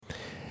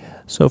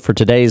So for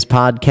today's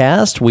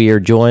podcast, we are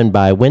joined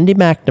by Wendy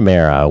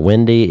McNamara.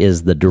 Wendy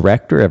is the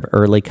director of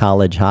Early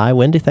College High.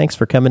 Wendy, thanks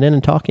for coming in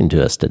and talking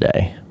to us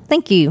today.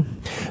 Thank you.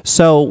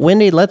 So,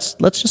 Wendy, let's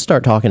just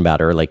start talking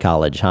about Early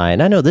College High.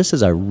 And I know this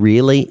is a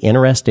really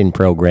interesting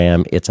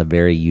program. It's a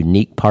very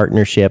unique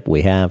partnership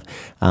we have.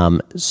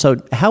 So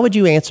how would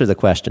you answer the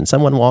question?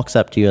 Someone walks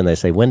up to you and they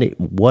say, Wendy,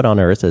 what on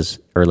earth is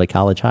Early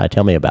College High?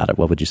 Tell me about it.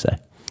 What would you say?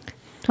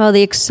 Well,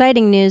 the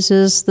exciting news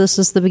is this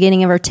is the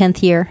beginning of our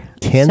 10th year.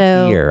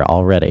 10th year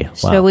already. Wow.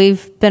 So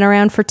we've been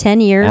around for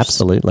 10 years.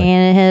 Absolutely.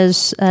 And it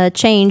has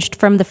changed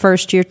from the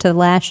first year to the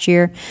last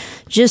year,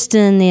 just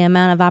in the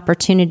amount of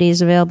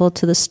opportunities available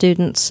to the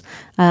students.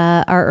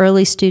 Our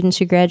early students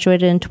who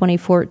graduated in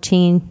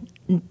 2014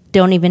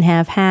 don't even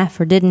have half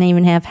or didn't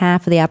even have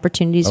half of the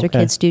opportunities our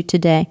kids do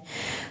today.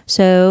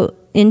 So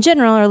in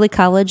general, early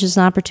college is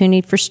an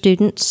opportunity for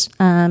students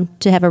to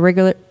have a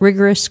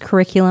rigorous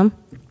curriculum,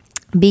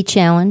 be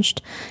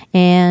challenged,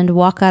 and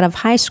walk out of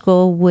high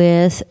school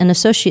with an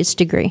associate's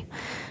degree.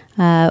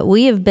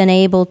 We have been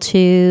able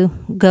to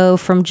go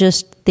from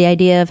just the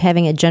idea of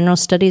having a general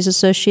studies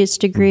associate's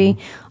degree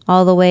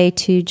all the way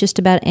to just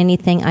about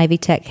anything Ivy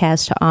Tech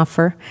has to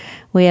offer.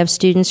 We have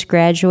students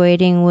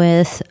graduating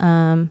with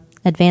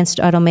advanced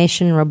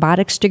automation and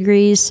robotics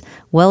degrees,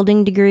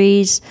 welding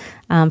degrees,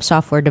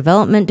 software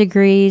development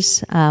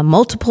degrees,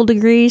 multiple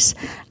degrees.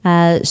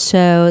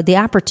 So the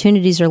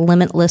opportunities are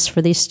limitless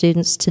for these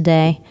students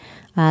today.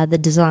 The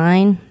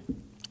design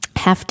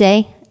half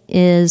day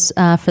is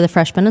for the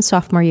freshman and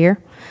sophomore year.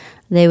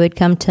 They would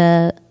come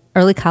to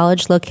early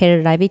college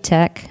located at Ivy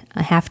Tech.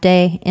 A half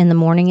day in the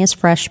morning is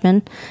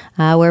freshmen,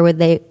 where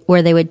they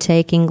would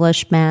take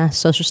English, math,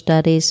 social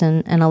studies,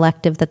 and an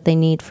elective that they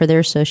need for their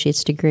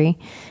associate's degree.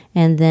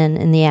 And then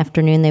in the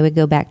afternoon, they would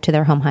go back to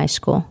their home high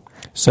school.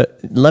 So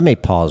let me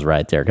pause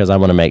right there because I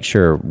want to make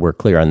sure we're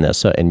clear on this.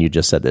 So, and you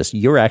just said this.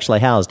 You're actually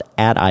housed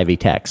at Ivy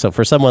Tech. So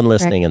for someone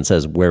listening and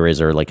says, where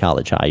is Early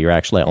College High? You're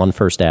actually on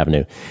First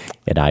Avenue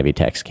at Ivy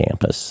Tech's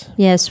campus.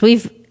 Yes,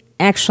 we've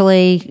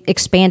actually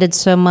expanded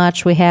so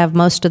much. We have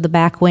most of the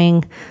back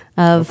wing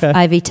of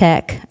Ivy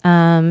Tech.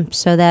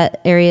 So that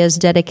area is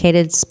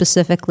dedicated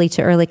specifically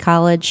to early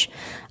college.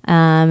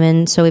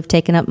 And so we've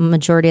taken up a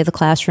majority of the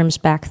classrooms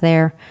back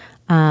there.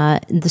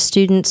 The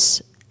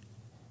students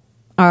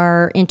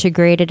are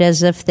integrated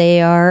as if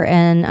they are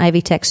an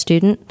Ivy Tech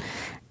student.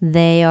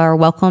 They are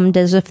welcomed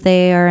as if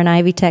they are an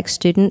Ivy Tech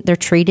student. They're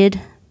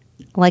treated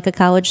like a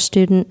college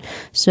student.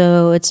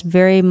 So it's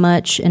very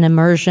much an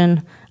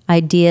immersion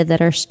idea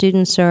that our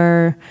students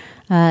are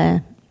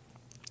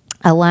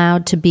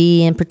allowed to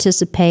be and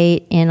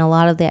participate in a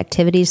lot of the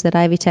activities that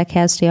Ivy Tech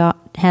has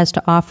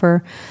to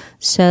offer.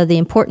 So the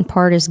important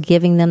part is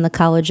giving them the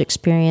college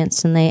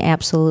experience, and they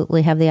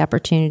absolutely have the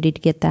opportunity to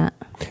get that.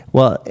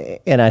 Well,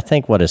 and I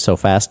think what is so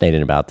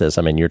fascinating about this,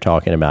 I mean, you're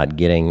talking about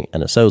getting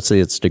an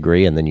associate's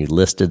degree, and then you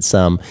listed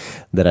some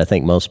that I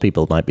think most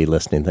people might be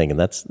listening thinking,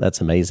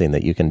 that's amazing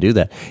that you can do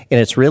that. And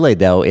it's really,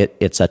 though,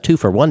 it's a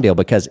 2-for-1 deal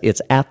because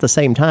it's at the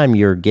same time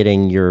you're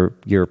getting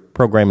your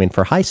programming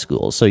for high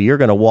school. So you're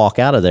going to walk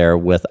out of there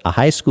with a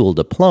high school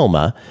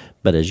diploma,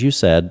 but as you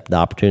said, the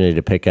opportunity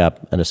to pick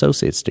up an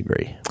associate's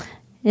degree.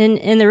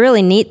 And the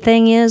really neat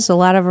thing is a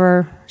lot of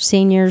our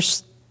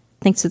seniors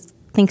thinks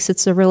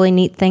it's a really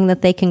neat thing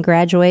that they can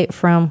graduate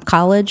from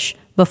college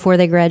before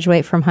they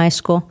graduate from high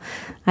school.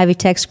 Ivy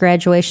Tech's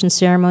graduation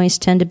ceremonies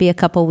tend to be a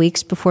couple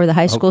weeks before the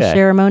high school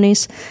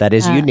ceremonies. That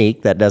is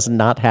unique. That does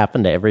not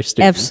happen to every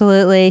student.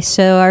 Absolutely.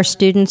 So our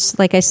students,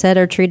 like I said,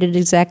 are treated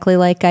exactly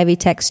like Ivy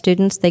Tech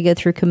students. They go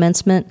through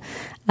commencement.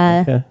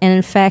 And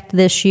in fact,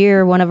 this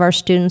year, one of our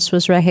students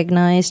was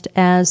recognized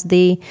as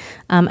the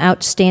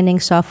outstanding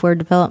software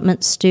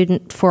development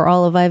student for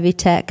all of Ivy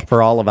Tech.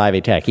 For all of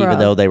Ivy Tech, even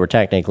though they were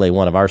technically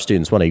one of our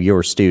students, one of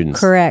your students.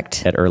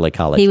 Correct. At Early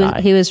College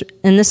High. He was,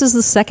 and this is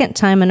the second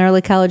time an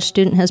early college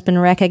student has been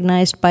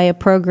recognized by a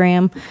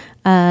program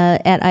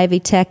at Ivy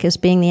Tech as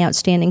being the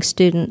outstanding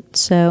student.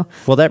 So,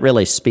 well, that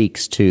really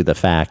speaks to the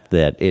fact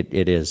that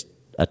it is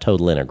a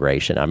total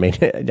integration. I mean,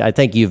 I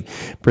think you've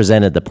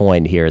presented the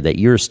point here that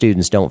your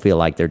students don't feel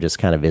like they're just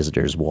kind of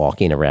visitors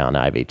walking around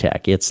Ivy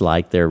Tech. It's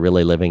like they're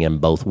really living in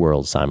both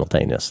worlds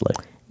simultaneously.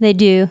 They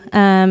do.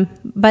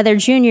 By their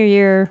junior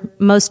year,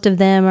 most of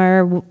them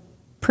are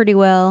pretty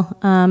well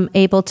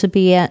able to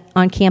be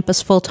on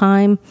campus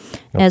full-time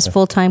as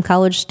full-time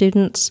college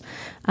students.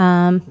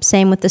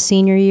 Same with the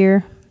senior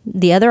year.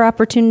 The other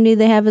opportunity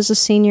they have as a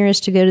senior is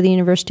to go to the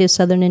University of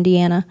Southern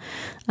Indiana.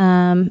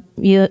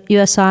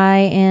 USI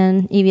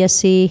and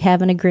EVSC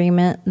have an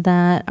agreement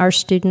that our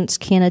students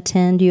can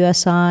attend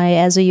USI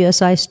as a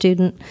USI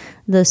student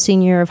the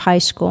senior of high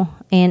school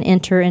and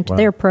enter into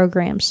their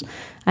programs.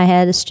 I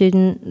had a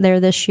student there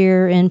this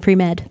year in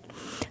pre-med.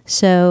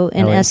 So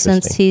in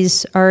essence,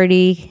 he's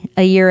already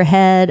a year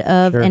ahead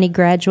of any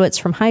graduates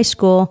from high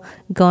school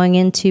going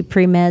into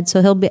pre-med.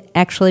 So he'll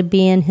actually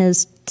be in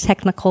his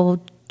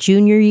technical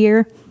junior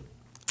year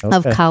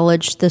of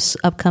college this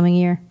upcoming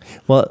year.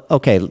 Well,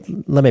 okay,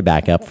 let me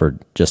back up for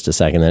just a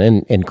second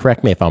and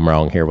correct me if I'm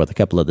wrong here with a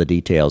couple of the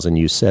details. And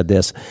you said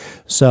this.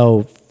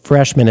 So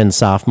freshman and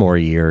sophomore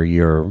year,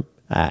 you're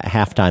a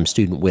half-time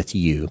student with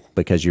you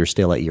because you're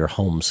still at your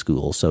home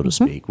school, so to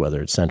speak,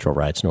 whether it's Central,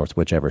 Wrights, North,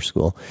 whichever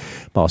school,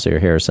 Bossier,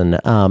 Harrison.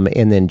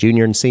 And then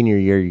junior and senior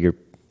year, you're,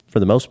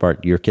 for the most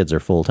part, your kids are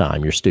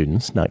full-time. Your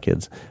students, not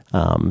kids,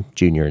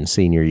 junior and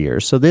senior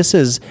years. So this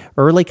is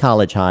early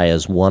college high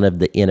is one of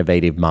the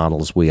innovative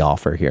models we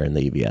offer here in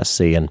the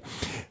EVSC. And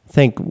I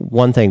think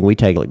one thing we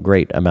take a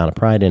great amount of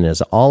pride in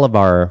is all of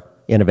our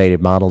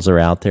innovative models are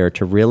out there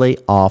to really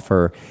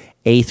offer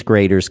eighth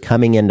graders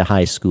coming into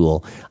high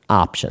school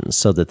options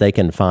so that they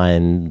can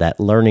find that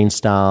learning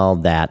style,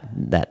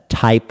 that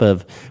type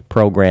of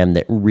program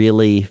that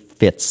really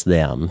fits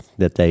them,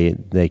 that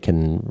they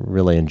can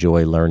really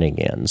enjoy learning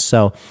in.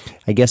 So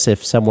I guess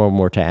if someone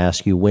were to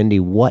ask you,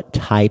 Wendy, what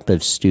type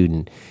of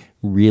student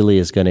really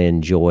is going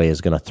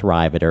to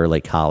thrive at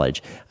early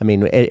college? I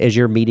mean, as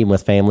you're meeting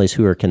with families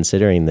who are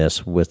considering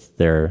this with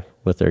their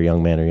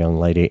young man or young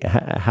lady,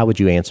 how would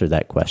you answer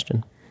that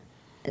question?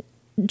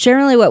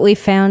 Generally, what we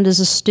found is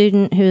a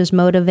student who is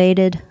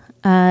motivated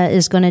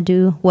is going to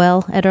do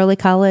well at early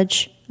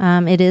college.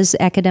 It is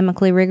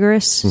academically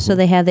rigorous, so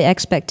they have the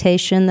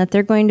expectation that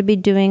they're going to be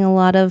doing a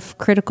lot of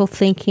critical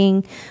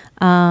thinking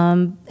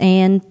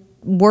and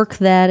work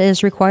that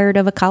is required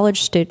of a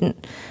college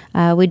student.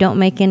 We don't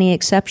make any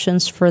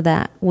exceptions for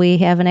that. We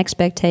have an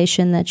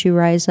expectation that you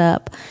rise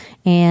up,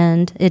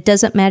 and it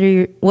doesn't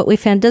matter what we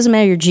found. It doesn't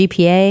matter your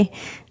GPA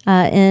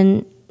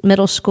in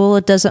middle school.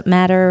 It doesn't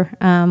matter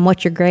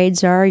what your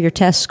grades are, your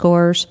test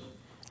scores.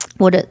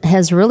 What it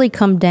has really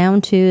come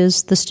down to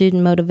is the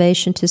student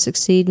motivation to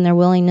succeed and their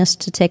willingness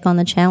to take on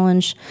the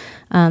challenge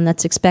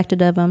that's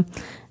expected of them.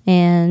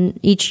 And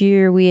each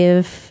year we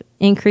have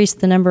increased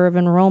the number of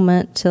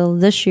enrollment till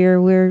this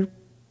year we're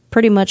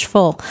pretty much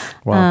full.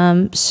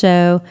 Wow.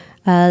 So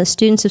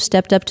students have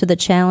stepped up to the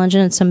challenge,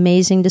 and it's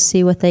amazing to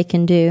see what they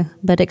can do.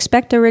 But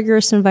expect a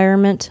rigorous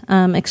environment.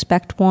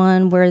 Expect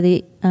one where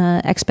the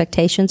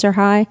expectations are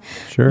high,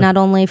 Sure. not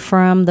only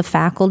from the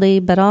faculty,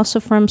 but also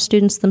from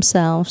students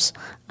themselves.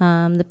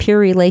 The peer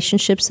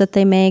relationships that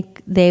they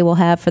make, they will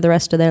have for the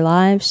rest of their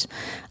lives.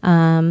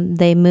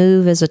 They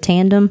move as a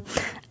tandem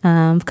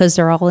because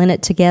they're all in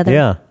it together.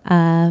 Yeah.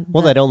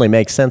 Well, that only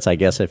makes sense, I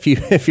guess.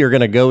 If you're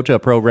going to go to a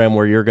program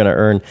where you're going to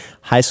earn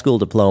high school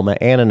diploma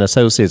and an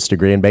associate's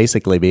degree and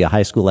basically be a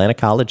high school and a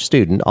college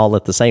student all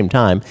at the same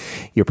time,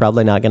 you're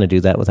probably not going to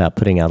do that without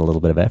putting out a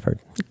little bit of effort.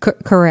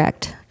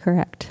 Correct.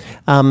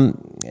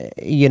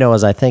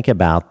 As I think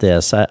about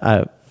this,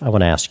 I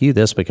want to ask you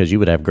this because you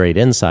would have great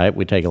insight.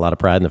 We take a lot of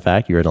pride in the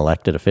fact you're an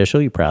elected official.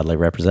 You proudly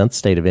represent the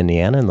state of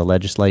Indiana in the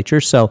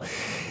legislature. So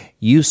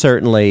you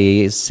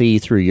certainly see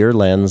through your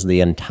lens the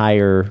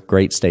entire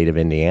great state of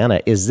Indiana.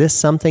 Is this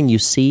something you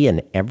see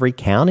in every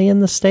county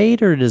in the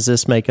state, or does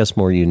this make us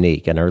more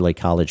unique, an early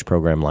college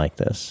program like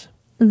this?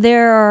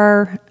 There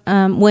are,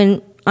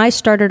 when I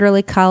started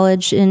early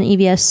college in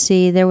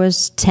EVSC, there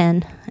was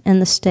 10 in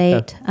the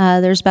state.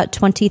 Okay. There's about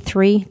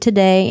 23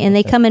 today, and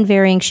they come in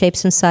varying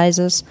shapes and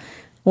sizes.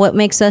 What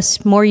makes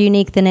us more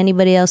unique than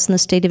anybody else in the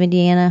state of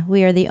Indiana,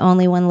 we are the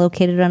only one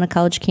located on a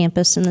college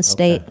campus in the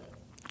state. Okay.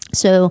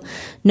 So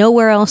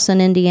nowhere else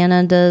in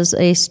Indiana does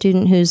a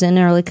student who's in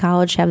early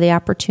college have the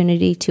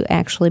opportunity to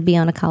actually be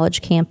on a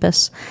college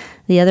campus.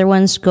 The other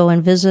ones go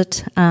and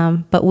visit,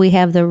 but we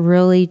have the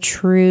really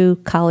true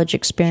college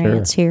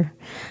experience here.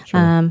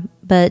 Sure.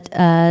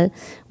 But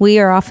we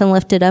are often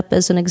lifted up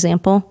as an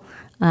example.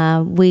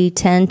 We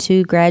tend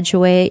to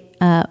graduate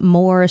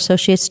more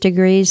associate's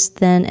degrees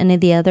than any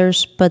of the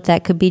others, but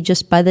that could be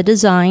just by the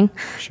design.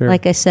 Sure.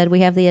 Like I said,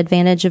 we have the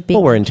advantage of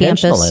being we're on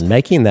campus. intentional in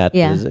making that,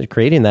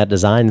 creating that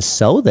design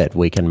so that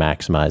we can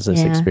maximize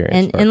this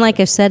experience. And like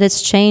I said,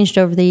 it's changed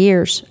over the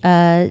years.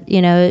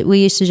 We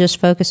used to just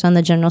focus on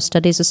the general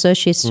studies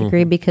associate's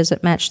degree because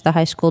it matched the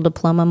high school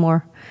diploma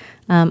more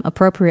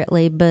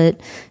appropriately.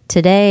 But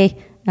today,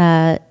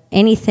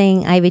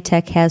 anything Ivy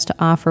Tech has to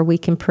offer, we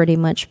can pretty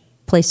much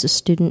place a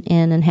student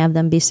in and have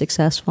them be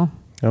successful.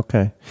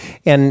 Okay.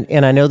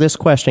 And I know this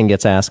question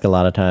gets asked a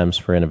lot of times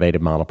for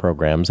innovative model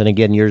programs. And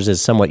again, yours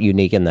is somewhat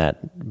unique in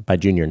that by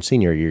junior and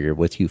senior year, you're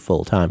with you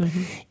full time.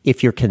 Mm-hmm.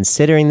 If you're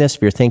considering this,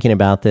 if you're thinking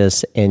about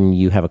this and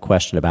you have a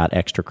question about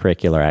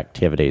extracurricular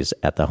activities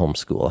at the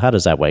homeschool, how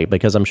does that work?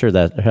 Because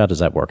how does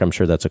that work? I'm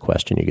sure that's a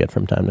question you get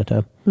from time to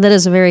time. That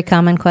is a very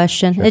common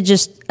question. Sure. It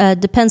just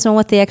depends on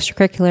what the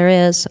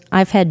extracurricular is.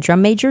 I've had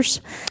drum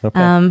majors. Okay.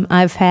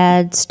 I've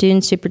had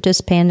students who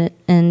participate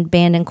in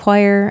band and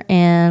choir,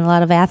 and a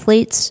lot of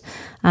athletes.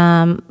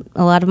 A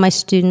lot of my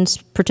students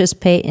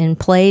participate in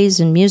plays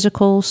and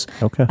musicals.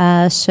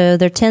 Okay. So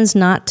there tends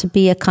not to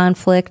be a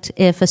conflict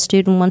if a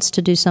student wants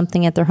to do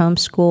something at their home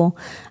school.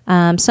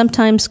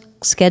 Sometimes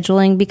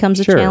scheduling becomes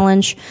a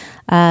challenge,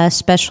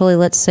 especially,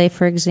 let's say,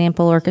 for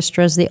example,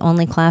 orchestra is the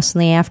only class in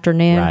the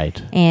afternoon,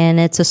 right, and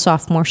it's a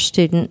sophomore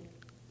student.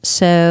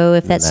 So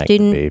if that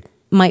student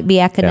might be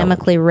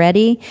academically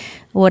ready,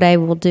 what I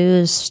will do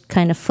is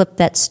kind of flip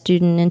that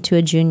student into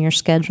a junior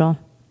schedule.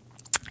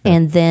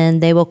 And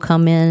then they will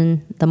come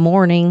in the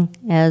morning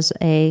as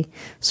a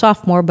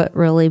sophomore, but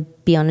really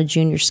be on a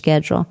junior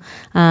schedule.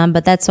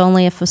 But that's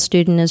only if a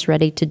student is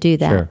ready to do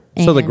that. Sure.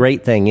 So the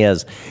great thing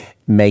is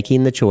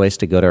making the choice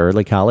to go to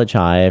early college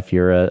high. If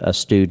you're a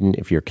student,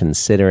 if you're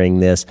considering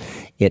this,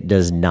 it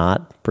does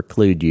not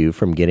preclude you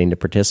from getting to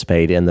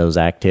participate in those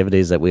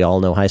activities that we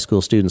all know high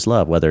school students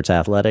love, whether it's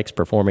athletics,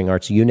 performing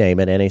arts, you name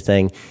it,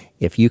 anything.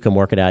 If you can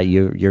work it out,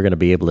 you're going to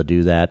be able to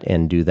do that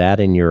and do that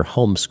in your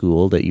home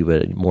school, that you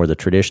would more the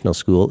traditional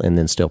school, and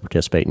then still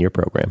participate in your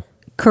program.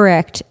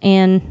 Correct.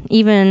 And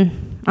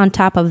even on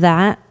top of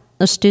that,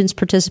 the students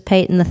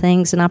participate in the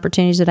things and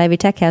opportunities that Ivy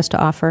Tech has to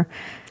offer.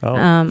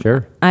 Oh,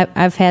 sure.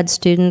 I've had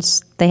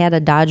students, they had a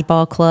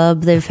dodgeball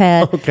club. They've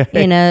had,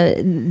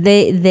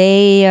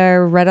 they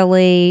are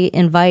readily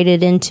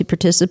invited in to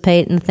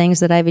participate in the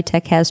things that Ivy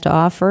Tech has to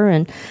offer.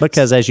 And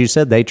because, as you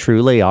said, they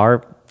truly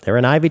are, they're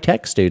an Ivy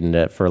Tech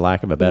student, for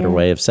lack of a better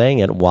way of saying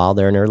it, while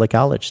they're an early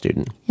college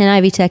student. And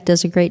Ivy Tech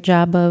does a great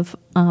job of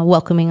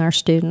welcoming our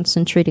students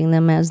and treating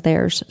them as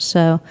theirs.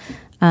 So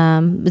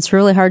it's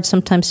really hard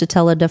sometimes to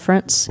tell a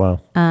difference.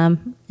 Wow.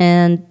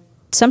 And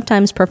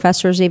sometimes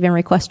professors even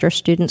request our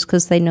students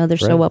because they know they're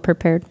so well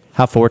prepared.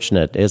 How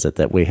fortunate is it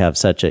that we have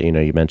such a,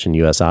 you mentioned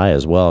USI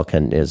as well,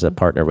 is a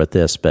partner with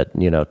this, but,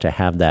 to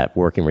have that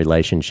working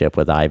relationship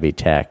with Ivy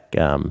Tech,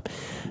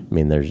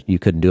 you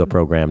couldn't do a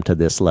program to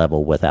this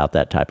level without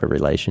that type of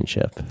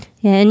relationship.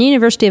 Yeah, and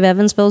University of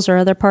Evansville is our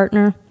other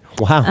partner.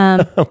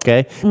 Wow.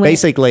 Okay.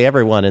 Basically,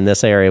 everyone in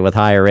this area with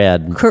higher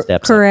ed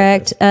steps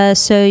correct.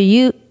 So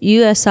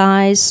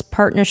USI's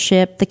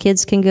partnership, the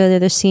kids can go there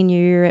their senior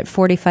year at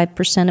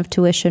 45% of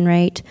tuition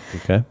rate.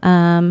 Okay.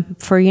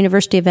 For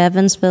University of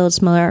Evansville,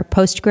 it's more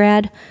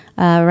post-grad.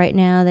 Right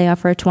now, they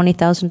offer a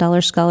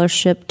 $20,000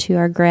 scholarship to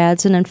our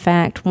grads. And in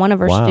fact, one of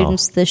our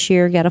students this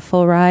year got a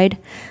full ride.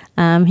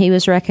 He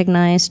was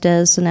recognized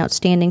as an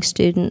outstanding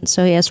student,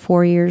 so he has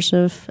 4 years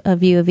of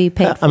U of E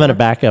paid for. I'm going to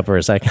back up for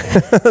a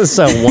second.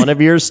 So one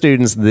of your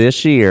students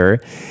this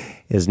year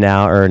is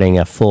now earning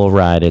a full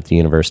ride at the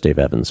University of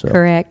Evansville.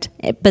 Correct.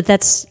 But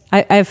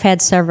I've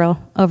had several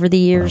over the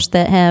years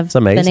that have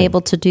been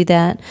able to do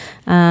that.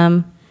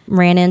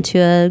 Ran into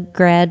a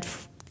grad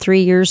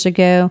 3 years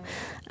ago.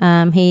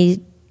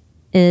 He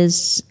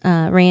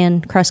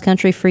ran cross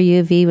country for U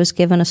of E, was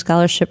given a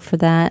scholarship for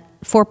that.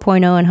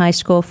 4.0 in high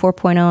school,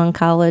 4.0 in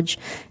college,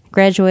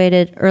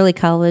 graduated early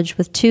college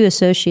with 2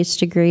 associate's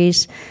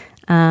degrees,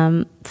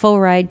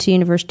 full ride to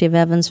University of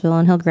Evansville,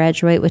 and he'll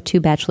graduate with 2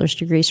 bachelor's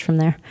degrees from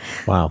there.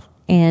 Wow.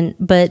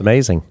 But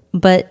amazing.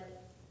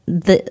 But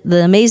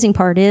the amazing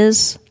part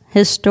is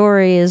his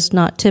story is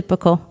not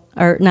typical,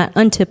 or not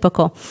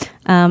untypical.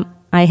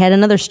 I had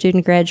another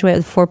student graduate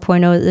with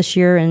 4.0 this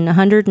year and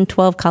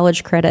 112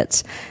 college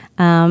credits.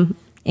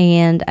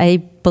 And I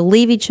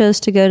believe he chose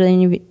to go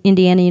to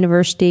Indiana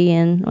University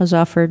and was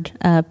offered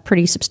a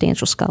pretty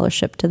substantial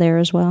scholarship to there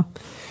as well.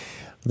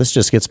 This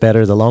just gets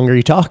better the longer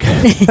you talk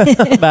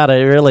about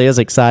it. It really is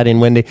exciting,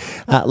 Wendy.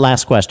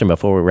 Last question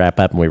before we wrap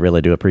up, and we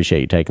really do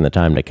appreciate you taking the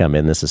time to come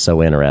in. This is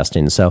so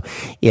interesting. So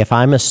if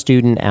I'm a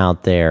student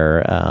out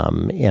there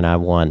and I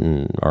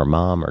want, or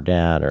mom or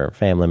dad or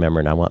family member,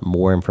 and I want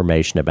more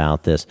information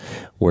about this,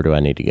 where do I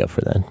need to go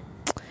for that?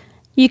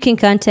 You can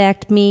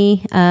contact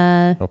me.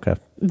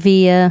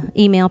 Via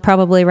email,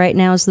 probably right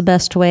now is the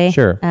best way.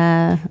 Sure.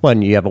 Well,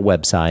 you have a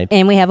website.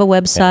 And we have a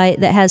website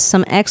that has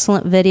some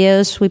excellent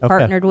videos. We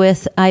partnered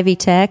with Ivy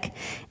Tech,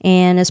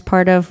 and as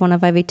part of one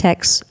of Ivy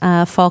Tech's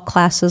fall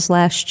classes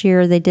last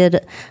year, they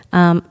did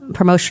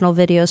promotional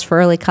videos for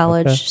early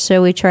college.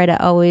 So we try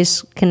to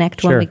always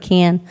connect when we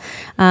can.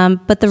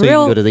 But you can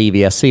go to the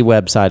EVSC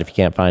website if you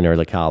can't find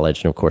early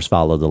college, and of course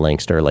follow the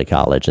links to early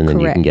college, and then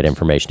you can get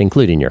information,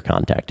 including your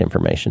contact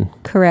information.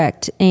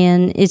 Correct.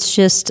 And it's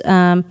just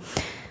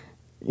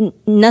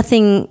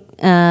nothing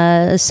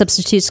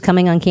substitutes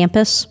coming on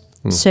campus.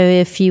 So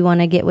if you want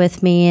to get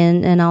with me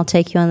and I'll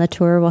take you on the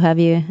tour, we'll have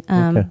you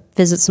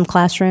visit some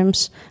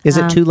classrooms. Is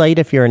it too late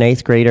if you're an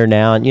 8th grader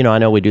now? And, I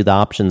know we do the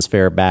options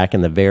fair back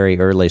in the very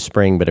early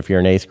spring, but if you're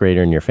an 8th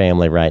grader in your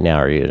family right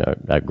now, or you're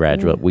a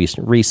graduate,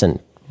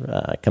 recent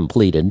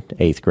completed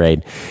 8th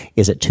grade,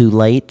 is it too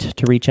late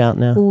to reach out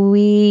now?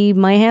 We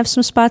might have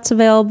some spots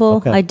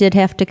available. I did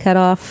have to cut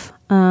off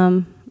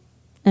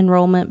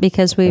enrollment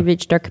because we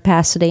reached our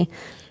capacity.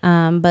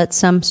 But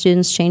some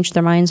students changed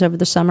their minds over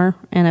the summer,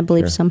 and I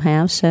believe some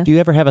have. So, do you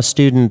ever have a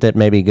student that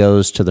maybe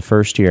goes to the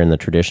first year in the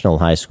traditional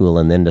high school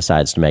and then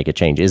decides to make a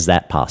change? Is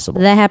that possible?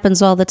 That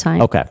happens all the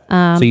time. Okay.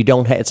 So you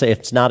don't.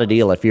 It's not a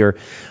deal if you're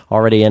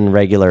already in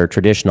regular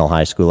traditional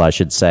high school. I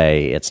should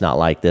say it's not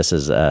like this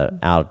is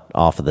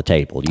off of the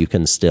table. You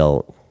can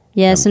still.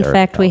 Yes, in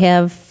fact, we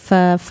have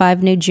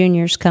 5 new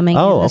juniors coming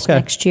in this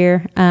next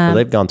year. So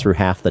they've gone through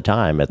half the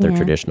time at their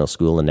traditional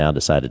school and now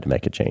decided to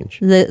make a change.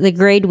 The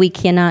grade we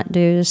cannot do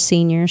is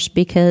seniors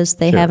because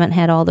they haven't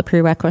had all the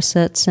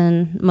prerequisites,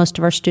 and most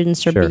of our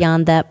students are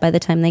beyond that by the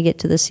time they get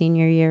to the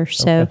senior year.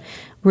 So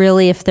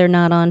really, if they're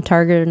not on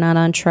target or not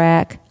on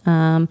track,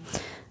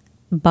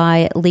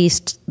 by at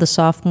least the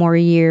sophomore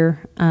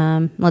year.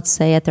 Let's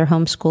say at their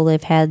home school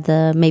they've had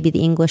maybe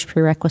the English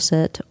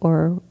prerequisite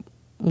or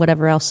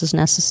whatever else is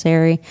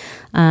necessary.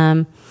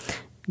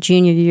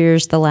 Junior year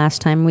is the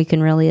last time we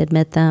can really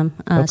admit them.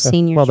 Okay.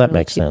 Seniors, well, that really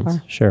makes too sense.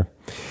 far. Sure.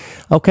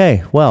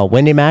 Okay. Well,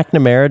 Wendy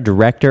McNamara,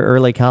 Director,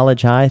 Early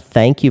College High,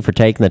 thank you for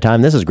taking the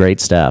time. This is great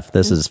stuff.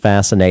 This is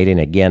fascinating.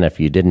 Again, if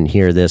you didn't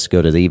hear this,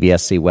 go to the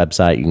EVSC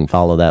website. You can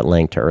follow that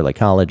link to Early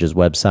College's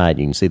website.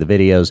 You can see the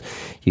videos.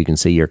 You can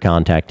see your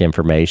contact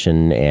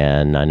information.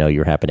 And I know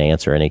you're happy to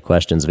answer any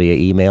questions via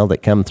email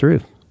that come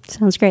through.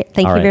 Sounds great.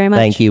 Thank All you right. very much.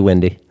 Thank you,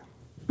 Wendy.